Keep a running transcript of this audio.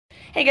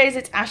Hey guys,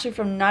 it's Ashley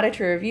from Not a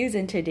True Reviews,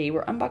 and today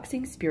we're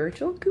unboxing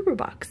Spiritual Guru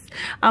Box.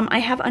 I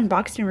have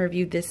unboxed and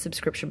reviewed this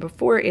subscription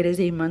before. It is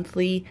a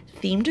monthly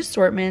themed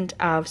assortment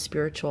of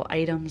spiritual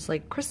items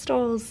like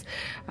crystals,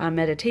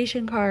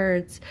 meditation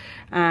cards.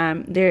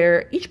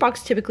 Each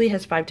box typically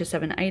has 5 to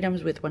 7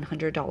 items with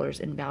 $100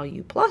 in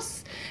value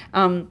plus.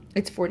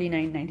 It's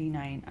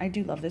 $49.99. I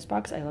do love this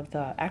box. I love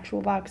the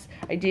actual box.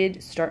 I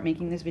did start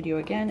making this video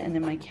again, and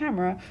then my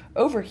camera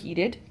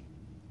overheated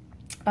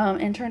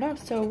and turned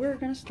off, so we're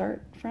gonna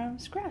start from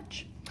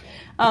scratch.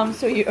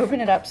 So you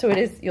open it up, so it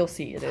is, you'll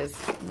see it is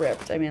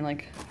ripped. I mean,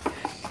 like,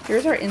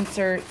 here's our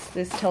inserts.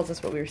 This tells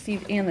us what we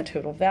received and the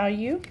total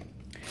value.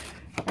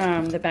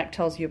 The back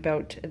tells you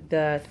about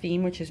the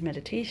theme, which is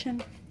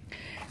meditation.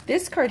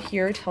 This card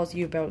here tells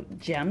you about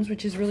gems,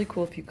 which is really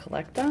cool if you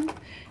collect them.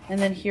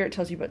 And then here it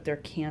tells you about their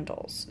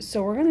candles.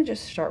 So we're gonna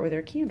just start with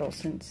their candles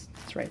since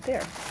it's right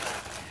there.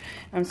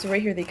 So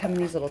right here they come in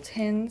these little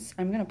tins.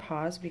 I'm gonna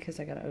pause because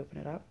I gotta open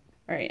it up.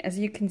 All right, as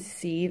you can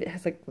see, it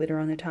has like glitter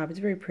on the top. It's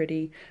very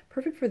pretty,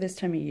 perfect for this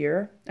time of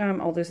year.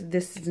 Although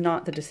this is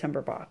not the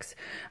December box.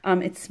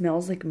 It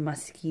smells like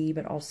musky,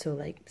 but also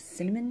like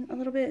cinnamon a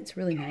little bit. It's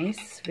really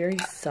nice, very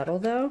subtle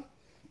though.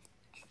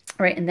 All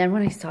right, and then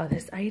when I saw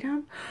this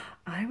item,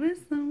 I was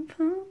so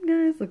pumped,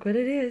 guys. Look what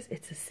it is.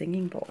 It's a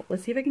singing bowl.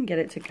 Let's see if I can get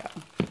it to go.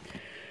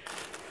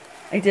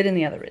 I did in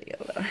the other video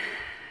though.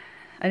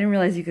 I didn't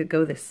realize you could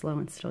go this slow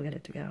and still get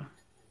it to go.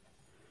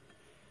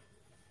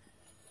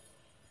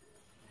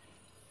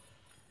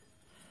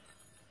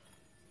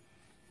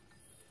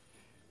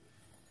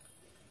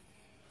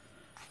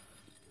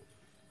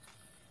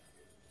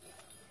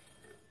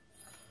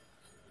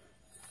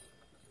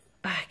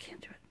 I can't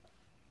do it.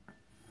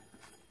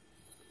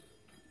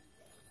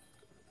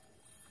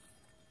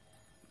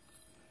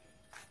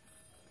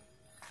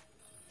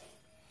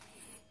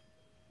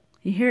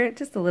 You hear it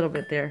just a little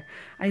bit there.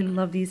 I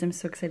love these. I'm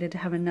so excited to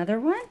have another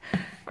one.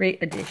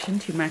 Great addition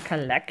to my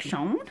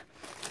collection.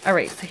 All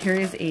right, so here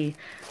is a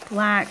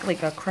black,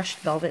 like a crushed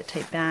velvet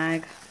type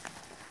bag.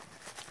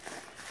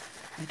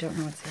 I don't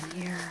know what's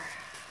in here.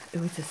 It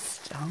was a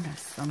stone of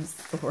some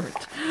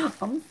sort.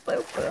 I'm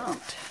so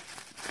pumped.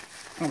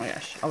 Oh my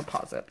gosh, I'll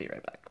pause it. I'll be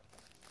right back.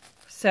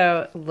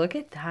 So look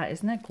at that.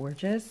 Isn't that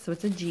gorgeous? So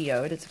it's a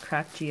geode. It's a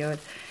cracked geode.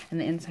 And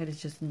the inside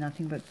is just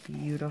nothing but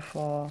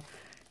beautiful,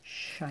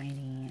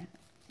 shiny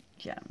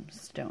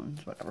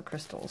gemstones, whatever,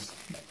 crystals.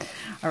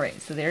 All right,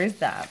 so there's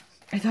that.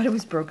 I thought it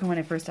was broken when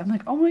I first, I'm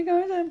like, oh my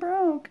God, that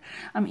broke.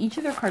 Each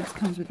of their cards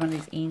comes with one of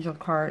these angel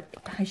cards.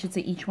 I should say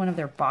each one of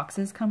their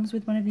boxes comes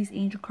with one of these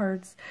angel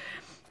cards.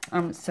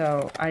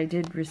 So I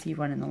did receive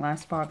one in the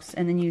last box.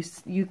 And then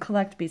you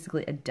collect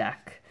basically a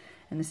deck.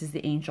 And this is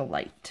the Angel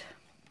Light.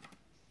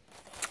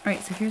 All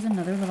right, so here's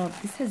another little,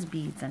 this has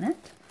beads in it.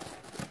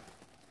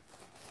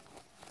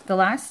 The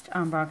last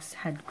box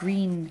had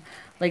green,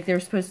 like they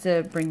were supposed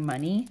to bring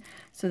money.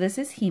 So this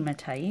is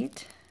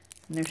hematite,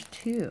 and there's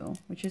 2,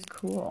 which is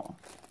cool.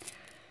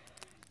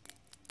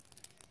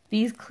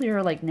 These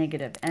clear like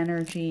negative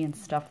energy and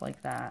stuff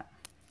like that.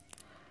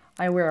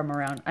 I wear them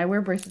around. I wear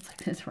bracelets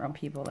like this around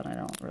people that I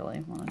don't really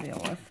want to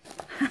deal with.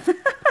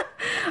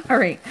 All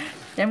right,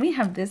 then we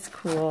have this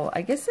cool,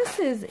 I guess this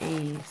is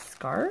a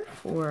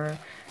scarf, or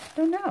I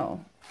don't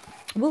know.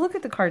 We'll look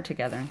at the card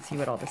together and see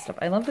what all this stuff,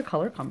 I love the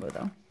color combo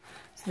though.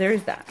 So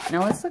there's that.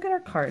 Now let's look at our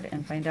card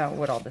and find out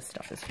what all this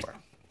stuff is for.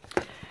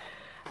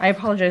 I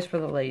apologize for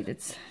the light.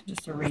 It's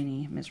just a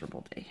rainy,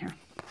 miserable day here.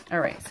 All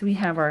right, so we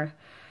have our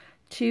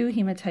 2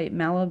 hematite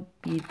mallow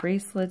bead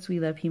bracelets. We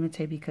love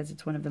hematite because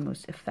it's one of the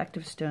most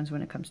effective stones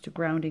when it comes to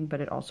grounding,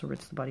 but it also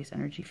rids the body's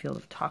energy field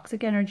of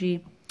toxic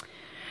energy.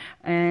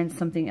 And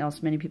something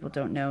else many people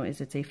don't know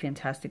is it's a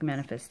fantastic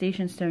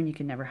manifestation stone. You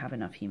can never have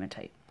enough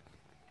hematite.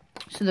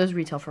 So those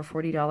retail for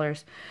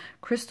 $40.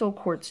 Crystal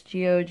quartz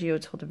geode.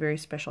 Geodes hold a very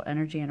special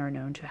energy and are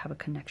known to have a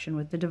connection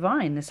with the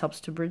divine. This helps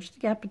to bridge the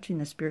gap between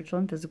the spiritual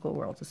and physical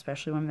worlds,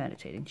 especially when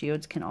meditating.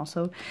 Geodes can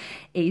also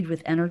aid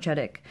with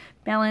energetic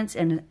balance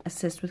and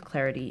assist with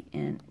clarity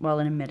while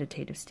in a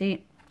meditative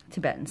state.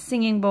 Tibetan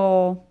singing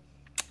bowl.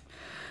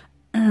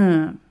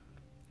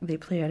 They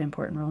play an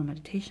important role in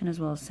meditation as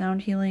well as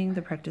sound healing,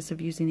 the practice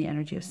of using the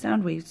energy of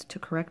sound waves to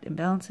correct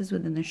imbalances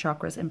within the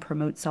chakras and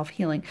promote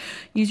self-healing.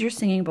 Use your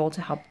singing bowl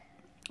to help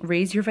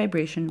raise your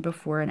vibration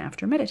before and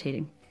after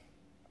meditating.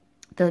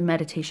 The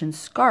meditation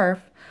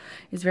scarf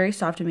is very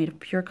soft and made of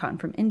pure cotton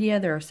from India.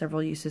 There are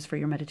several uses for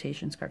your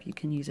meditation scarf. You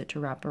can use it to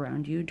wrap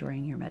around you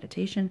during your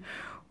meditation,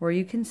 or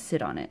you can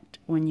sit on it.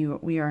 When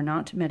we are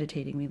not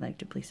meditating, we like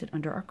to place it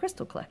under our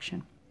crystal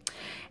collection.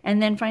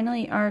 And then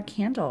finally, our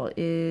candle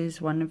is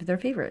one of their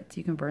favorites.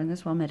 You can burn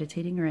this while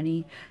meditating or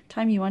any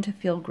time you want to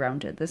feel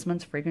grounded. This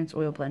month's fragrance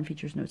oil blend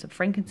features notes of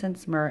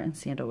frankincense, myrrh, and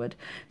sandalwood,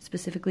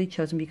 specifically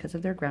chosen because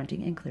of their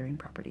grounding and clearing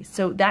properties.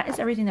 So that is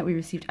everything that we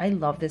received. I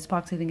love this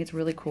box. I think it's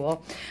really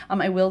cool.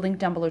 I will link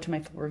down below to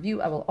my full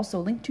review. I will also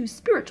link to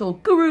Spiritual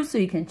Guru so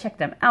you can check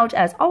them out.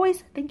 As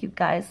always, thank you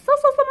guys so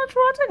much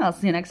for watching. I'll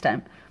see you next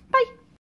time. Bye.